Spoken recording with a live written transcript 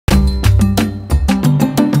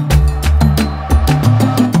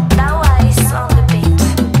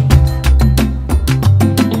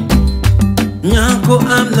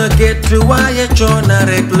Gettu waaye coono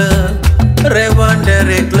rek la rewande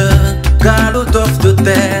rek la gaalu dof du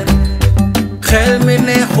teer xel mi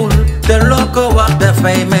neexul te loo ko wax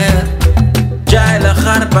dafay mer jaay la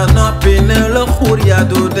xar ba noppi ne la xuur yaa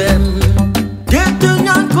du dem Gettu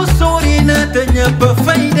ñànku sori na te ñëpp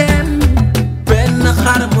fay dem benn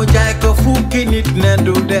xar mu jaay ko fukki nit ne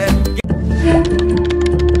du dem.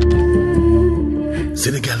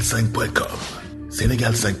 Sénégal5.com.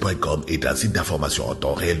 Sénégal5.com est un site d'information en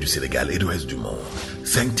temps réel du Sénégal et du reste du monde.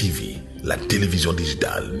 5 TV, la télévision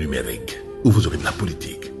digitale numérique, où vous aurez de la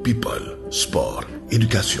politique, people, sport,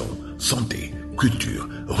 éducation, santé, culture,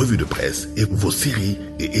 revues de presse et vos séries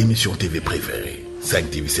et émissions TV préférées.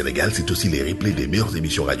 5 TV Sénégal, c'est aussi les replays des meilleures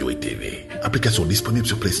émissions radio et TV. Application disponible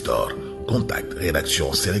sur PlaysStore. Contact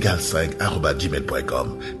rédaction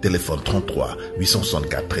sénégal5@gmail.com. Téléphone 33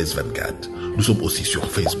 864 13 24. Nous sommes aussi sur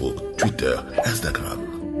Facebook, Twitter, Instagram.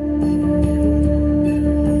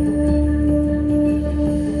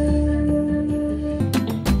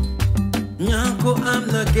 ñànku am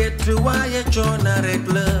na Gettu waaye coono rek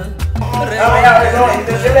la.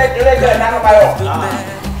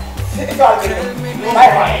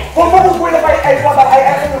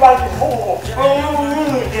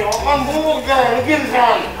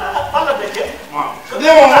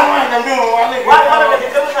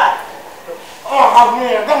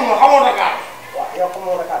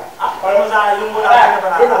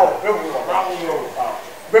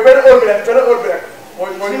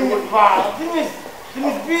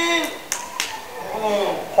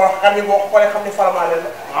 xool xam ni boo xoolee xam ni faramaale la.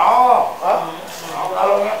 waaw ah.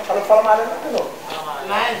 waaw xam ni faramaale la non.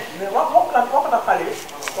 mais wax na xale yi.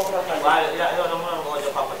 wax na xale yi. waaye yow da nga mën a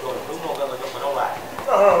jox papa Thion du moo gën a jox ko nag waaye.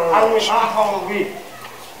 am na xaw ma bii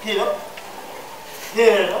kii la.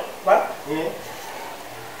 séeréer la. ban.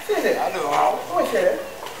 séeréer. allo waaw. mooy séeréer.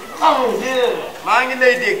 amul séeréer la. maa ngi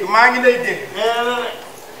lay dégg maa ngi lay dégg.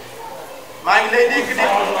 maa ngi lay dégg de.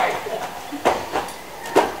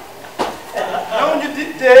 ñoo ñu di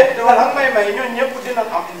te wala may ñooñu ñëpp dinañ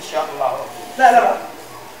am incha allah. dara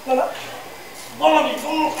dara. borom yi fu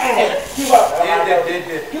mu xayma. kii ba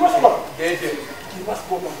déedéet kii ba sa bopp. déedéet. kii ba sa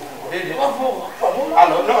bopp. déedéet.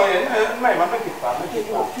 alors non may ma ne quitte pas ne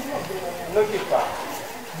quitte pas. ne quitte pas.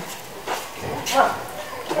 ah.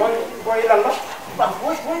 booy lan la. waaw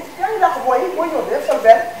booy yaa ngi dàq booy ñëw de sol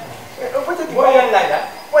benn. booy yan laaj la.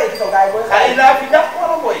 booy gisoo gars yi booy. xale yi laa fi dàq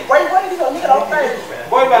wala booy. booy gisoo ñu ngi daw tay.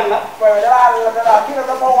 booy ban la. booy dara kii nag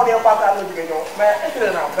dafa waxoon yow Papa la jógee ñëw mais est-ce que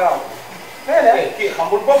naa garaaw. mais nag kii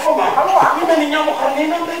xamul boppam ah. xam nga ñu mel ni ñamu xam ni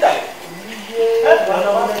ñoom day daal. wala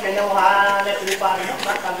wala nga ñamu xaa nekk li baax na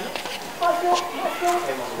baax na.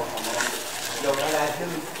 yow da ngaa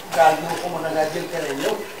jël gaal ñëw ko mën ngaa jël keneen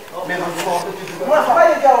ñëw. mais man bu ma wax dëgg du ma xabaar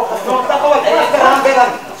yi jaww xam. non taxawal ay écran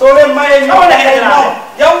soo leen mayee ñëw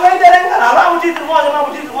yow ngay dere nga naan la am titre foncier ma am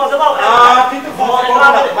titre foncier ma ah titre foncier ma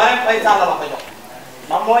leen fay sàll la ko jox.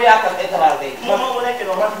 man moo yaatal écran day. moom mu nekk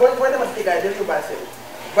noonu. man booy demal ci gars yi dañu ko bàyyi seen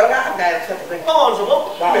bala ngaa xam gars yi rek rek. xamal sa bopp.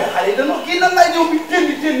 waaw mais xale yi dañoo kii lan lay ñëw bi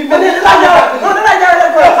tëndi. mais nee naa ñëwaat non danaa ñëwaat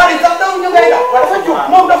ko. xale yi sax daw ñu ngay daw. dafa jóg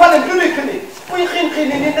moom dafa ne lu nekk nii. kuy xiin nii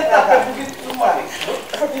nii nekk naa ko gis lu mu wax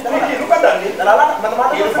dafa kii lu ko dal nii. dana la man maa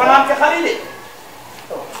dafa fanaan ci xale yi de.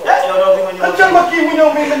 yow doo fi ma ñëw jël ma kii mu ñëw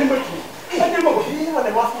mais nga ni ma kii. jël ma ko fii ma ne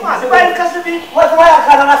ma. ah si bàyyi kase bi. mooy sama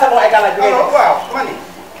yaakaar naa sax ay gàllaaj bi ngay def. waaw ma ni.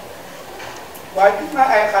 waaye gis naa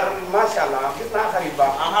ay xar macha allah gis naa xar yu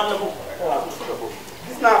baax. ah xar la boobu. waaw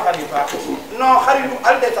gis naa xar yu baax. non xar yu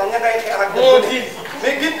alde sax ña ngay xeex ak.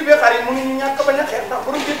 mais gétt bi xar yi mënuñu ñàkk bañ a xeex ndax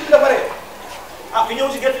borom gétt bi la bare. ah fi ñëw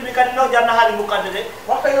si gétt bi kat ndax jar na xaalis bu kàddu de.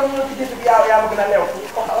 wax dëgg yow ñëw si gétt bi yaa ma gën a leew.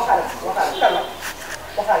 waxaale kan la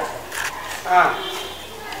waxaale. ah.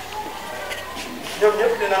 ñoom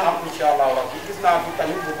ñëpp dinañ am incha allah rabbi gis naa fi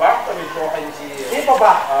tamit bu baax tamit boo xam ci. lii ba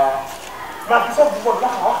baax. maa ngi soog di ko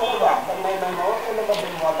wax waaw man may ma wax wala nga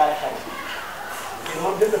dem moo bàyyi xel. kii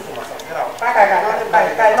moom jëndatu ma sax garaaw. kaay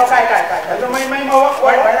may ma wax.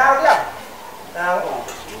 waaye may naa la yàgg.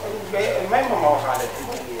 may ma waxaale.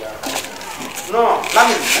 non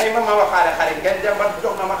Lamine may ma waxaale xarit ngeen dem ba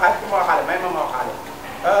jox na ma xaalis ma waxaale may ma waxaale.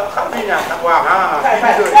 xam bi ñaata waaw ah.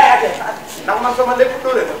 ndax man sama lépp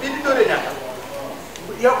dóore la bii di dóore ñaata.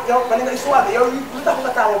 yow man nga histoire yow lu tax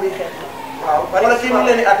nga taamu bi xeet. waaw wala kii mu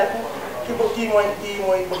leen di atte kii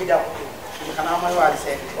mooy bëgg jàpp. xanaa mooy Waly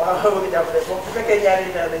Seck. waaw bëgg jàpp de bu fekkee ñaari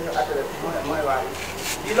nit dañ ñu atte mooy Waly.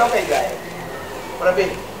 lii loo koy jaayee. wala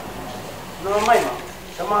benn. non may ma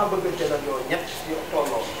damaa bëgg a jël ak yow ñett yu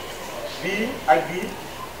tolloo. bii ak bii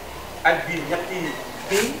ak bii ñett yi.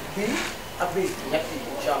 bii ak bii ñett yi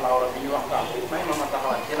incha allah wala bi ñu waxtaan may ma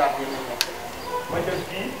taxawaat jëlaat yi ñu nekk. ma jël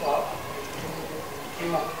bii waaw. kii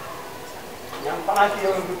moom ñam xanaa ci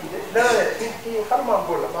yow la ko tuddee. dëgg kii xam maam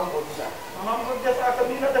Bool la maam Bool bi daal. maam Bool des ak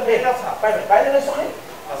bi nga defee def sax. bàyyi la soxla.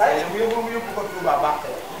 parce que bu yóbbu ko Touba baax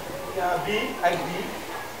bii ak bii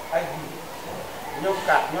ak bii ñoom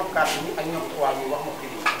 4 ñi ak ñoom 3 mi wax ma ko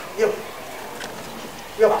lii yëpp.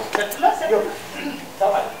 yëpp. ça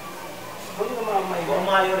va. bu ñu ko mën a may. waaw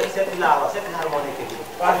maa yore seet laa wax seet laa moo nekk fii.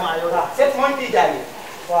 waaw maa yore seet mooy kii jaay yi.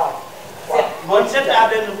 waaw. seet mooy seet à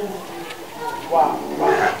benn bu. waaw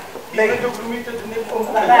waaw. léegi nag lu muy tëdd nekk comme.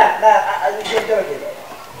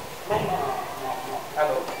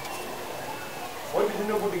 allo. booy bi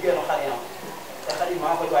dina guddi génn xar yi te xar yi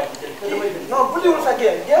maa koy waaj ci jël. non bu ñëwul sa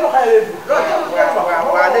génn génn xar yi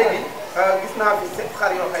waaw léegi gis naa fi 7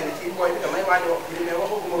 xar yoo xam ne ci booy bi damay waaj a wax prix mais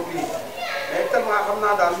waxaguma prix mais tellement xam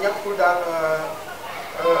naa daal ñàkkul daal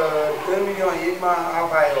 2 millions yi ma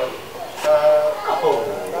envoyé woon.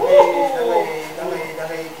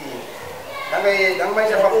 da ngay may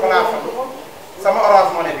defar place sama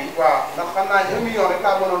Orange Money bi waaw ndax xam naa ne 1 million rek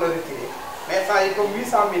laa mënoon a retiré mais saa yi comme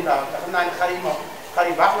 800000 daal te xam naa ne xar yi moom xar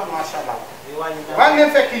yi baax na macha allah. maa ngi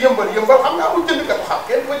leen fekk yëmbal xam naa amul jënd katu xar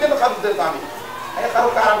kenn ko jënd xaru 200000 ay xaru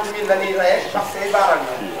 40000 la ñuy rey parce que baaral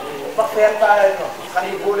na. parce que baaral na xar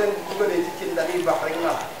yi boo leen dugalee ci cin dañuy baax rek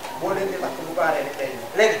na boo leen di lakk bu baaree rek day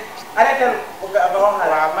léegi arrêté nga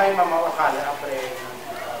waxaale. waaw may ma waxaale après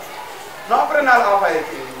non après naa la envoyé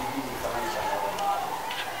kii bi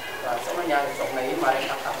waaw sama ñaari soxna yi maa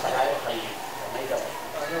leen ak xalaat yoo xam ne damay def.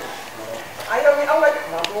 yow mi am nga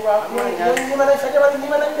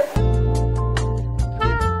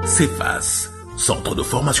CEFAS, Centre de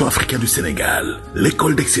formation africain du Sénégal,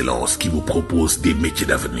 l'école d'excellence qui vous propose des métiers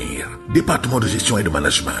d'avenir. Département de gestion et de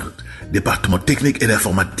management, département technique et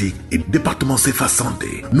d'informatique et département CEFAS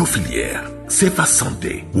Santé. Nos filières. CEFAS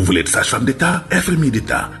Santé. Vous voulez être sage-femme d'État, infirmier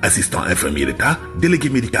d'État, assistant infirmier d'État, délégué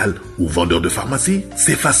médical ou vendeur de pharmacie?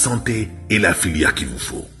 CEFAS Santé est la filière qu'il vous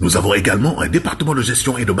faut. Nous avons également un département de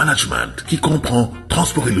gestion et de management qui comprend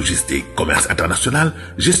transport et logistique, commerce international,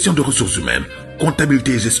 gestion de ressources humaines,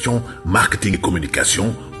 comptabilité et gestion, marketing et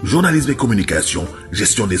communication, journalisme et communication,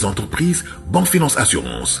 gestion des entreprises, banque, finance,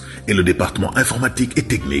 assurance et le département informatique et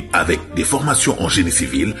technique avec des formations en génie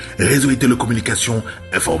civil, réseau et télécommunications,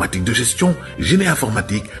 informatique de gestion, génie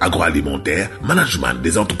informatique, agroalimentaire, management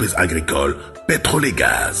des entreprises agricoles, pétrole et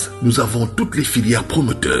gaz. Nous avons toutes les filières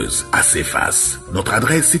promoteuses à CEFAS. Notre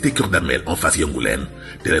adresse, Cité Cœur d'Amel en face Yangoulène.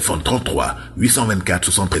 Téléphone 33 824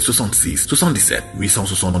 73 66 77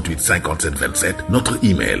 868 57 27. Notre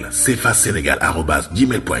email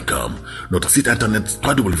cefassenegal@gmail.com. Notre site internet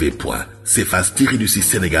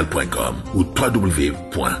www.cefas-sénégal.com ou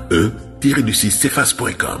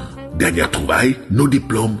www.e-cefas.com. Dernière trouvaille, nos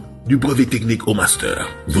diplômes du brevet technique au master.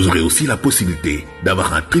 Vous aurez aussi la possibilité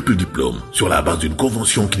d'avoir un triple diplôme sur la base d'une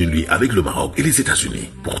convention qui nous lie avec le Maroc et les États-Unis.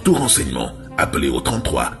 Pour tout renseignement, appelez au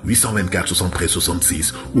 33 824 73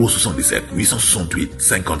 66 ou au 77 868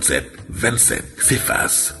 57 27.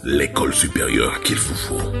 CEFAS, l'école supérieure qu'il vous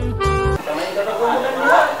faut.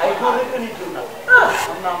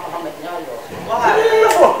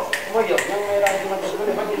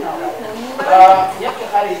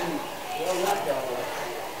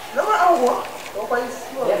 dama aw ko doo koy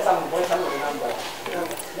sang booy sang dina am dara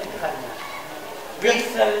ñetti xar ñaar bii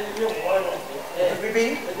sel bi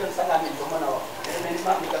bii da jël sangaat nit ba mën a wax mais ni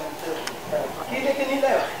maa ngi dem kii nekk nii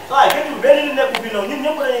lay wax waaw Gettu benn nit nekk bi noonu ñun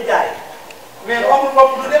ñëpp dañuy jaay mais amul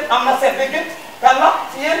bopp du dem am na seet ba gét kan la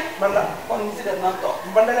ci yéen man la kon ñu si def naan toog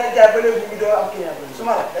man da ngay jaay ba léegi bi doo am client bi su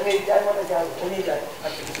ma la da ngay jaay wala jaay dañuy jaay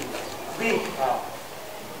ak bii waaw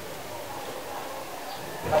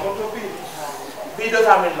amoto bii bii 200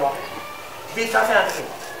 000 la wax bii 150 000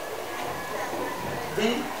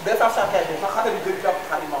 bii 250 000 ma xale bi jël jàpp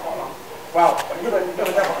xar yi ma xool waaw kon ñu doon jàpp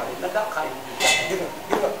xar yi na dàq xar yi gis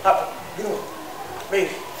nga bii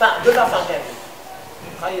 250 000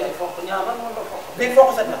 xar yi ay fokk ñaar lan wala fokk bii fokk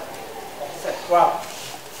 7 la fokk 7 waaw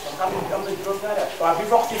kon xam nga am na juróom-ñaari at waaw bii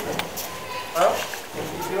fokk 6 la ah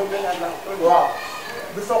bii juróom-benn at la waaw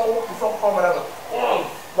bii fokk xaw ma la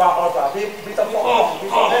waaw waaw bii tam fokk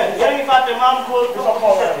yaa ngi fàtte maam góor bi fokk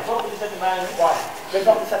xaw ma la fokk 17 maa ngi waaw bii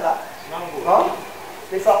fokk 17 la maam góor ah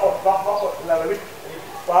bii fokk la 8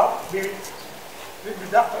 waaw bii 8 bi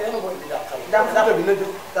dàq yéen a booy bi dàq bi na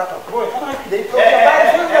jóg dàq booy xanaa kii day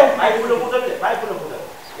bàyyi bu la puta bi bàyyi bu la puta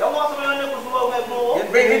yow moo sama yoon nekkul suba ngay moo yéen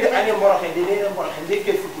béy di añee mboroxe di day mboroxe day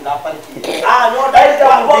kër fukki daa pare ci ah non day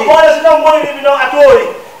boole si ñoom mooy ni bi ñoom atoori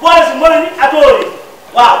boole si mooy ni atoori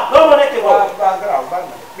waaw loolu moo nekkee boobu waaw garaaw baax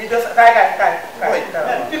na bii deux kaay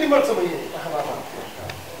di limal sama yéene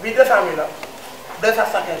bii 200 000 la 250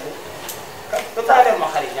 ba taajal ma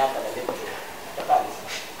xarit ñaata la dem ca xaalis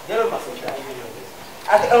jëlal ma suuf daal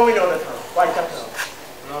ak 1 million de francs waaye jàpp na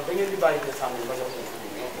non da ngeen di bàyyi 200 000 ba jox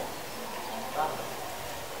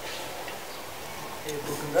leen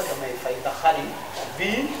bëgg nga damay fay ndax xar yi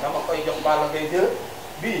bii dama koy jox Balla Gaye 2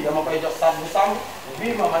 bii dama koy jox Sadou Samb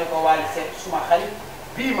bii ma may ko Waly Seck suma xarit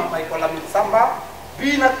bii ma may ko Lamine Samba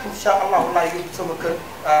bii nag incha allahu laay yóbbu sama kër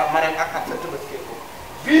Marème ak sa Tabaski ko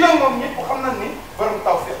bii nag moom ñëpp xam nañ ni borom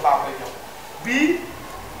tawfeex laa koy jox bii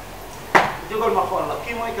jógal ma xool la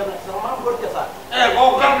kii mooy gën a sax maa góor jasaan. boo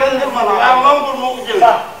ko gën a ma la waaw maa góor moo ko jël.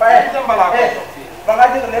 Faye dem balaa koy jox fii. ba ngaa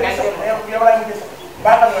jël léegi sax yow laay mujjee sax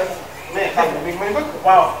baax na nga mais xam nga mi ngi may bëgg.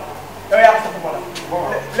 waaw yow yaa ko sax moo la.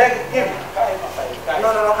 léegi kii bi.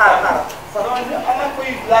 non non xaaral. am na koy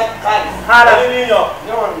laaj xaalis. xaaral lii ñëw.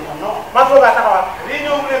 ñëwal ñu non. man foog ngaa taxawaat. lii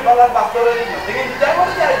ñëw mu ne bala baax dara di ñëw. da ngeen di jaay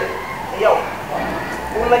wala jaay bi. yow.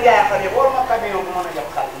 pour la jaayee xar yëpp wala ma camion bu mën a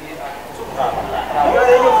jàpp xaalis yi. waaw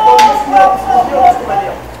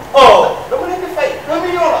oh dama leen di fay 1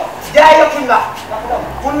 million la. jaayatuñ la.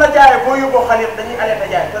 buñ la jaayee boo yóbboo xale yëpp dañuy arrêté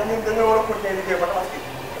jaay te ñun dañoo war a continuer liggéey ba tabaski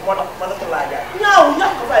moo tax mën na laa jaay. ñaaw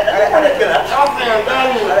ñàkk fay da ngay arrêté la. arrêté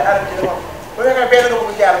la bu fekkee benn nga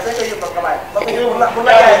bëgg jaay la fekkee yóbbu nga bàyyi. parce que buñ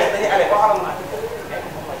la jaayee dañuy arrêté.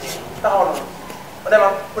 taxawal na ba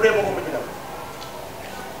demal bu dee moo ko mujj dem.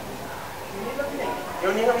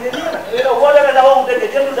 yow nii nga fi ne nii nag. yow boo demee da waxu dëgg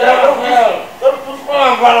jënd dara doon tous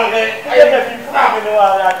wala ngay jënd fi franc bi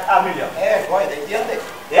waa à million. booy day jeex de.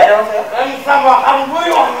 dama fay am sama xam buy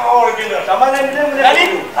wax nga war a jënd. dama leen di dem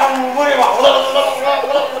xam buy wax dama fay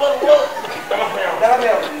yow. dama fay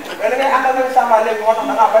yow mais da ngay àndal ak Samba léegi moo tax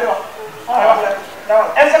da ngaa bari wax. ay wax la dama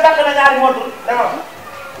est-ce que takk na ñaari montre dama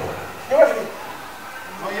ñëw fi.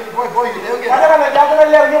 booy yi léegi. ma dama ne jàng na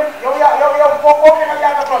leer ñëpp yow boo fekkal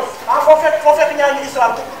yaa nga toll. foo fekk ñaar ñu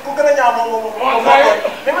islam ku gën a ñaaw moom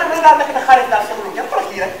mais man daal nekk na xarit daal seetlu kenn trop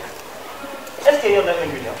kii rek est-ce que yow da nga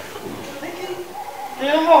ñu ñëw. mais kii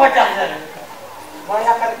moo ko jaxase rek. moo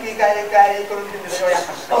yaakaar kii gars yi ko doon dindi dañoo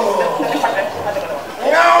yaakaar.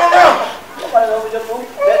 ñaaw na. waaye yow jot moom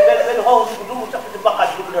benn xaw ma dugg du mu sax ci baqaat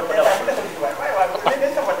dugg leen ko defal.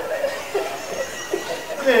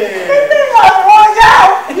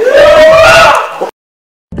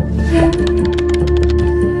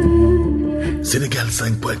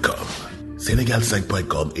 Sénégal5.com.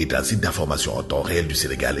 Sénégal5.com est un site d'information en temps réel du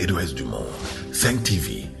Sénégal et du reste du monde. 5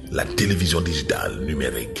 TV, la télévision digitale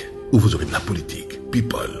numérique, où vous aurez de la politique,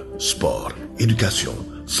 people, sport, éducation,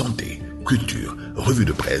 santé, culture, revues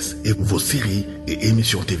de presse et vos séries et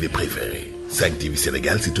émissions TV préférées. 5 TV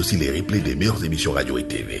Sénégal, c'est aussi les replays des meilleures émissions radio et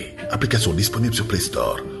TV. Application disponible sur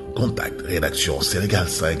PlaysStore. Contact rédaction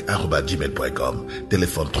sénégal5@gmail.com,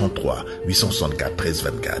 téléphone 33 864 13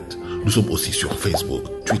 24. Nous sommes aussi sur Facebook,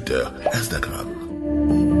 Twitter, Instagram.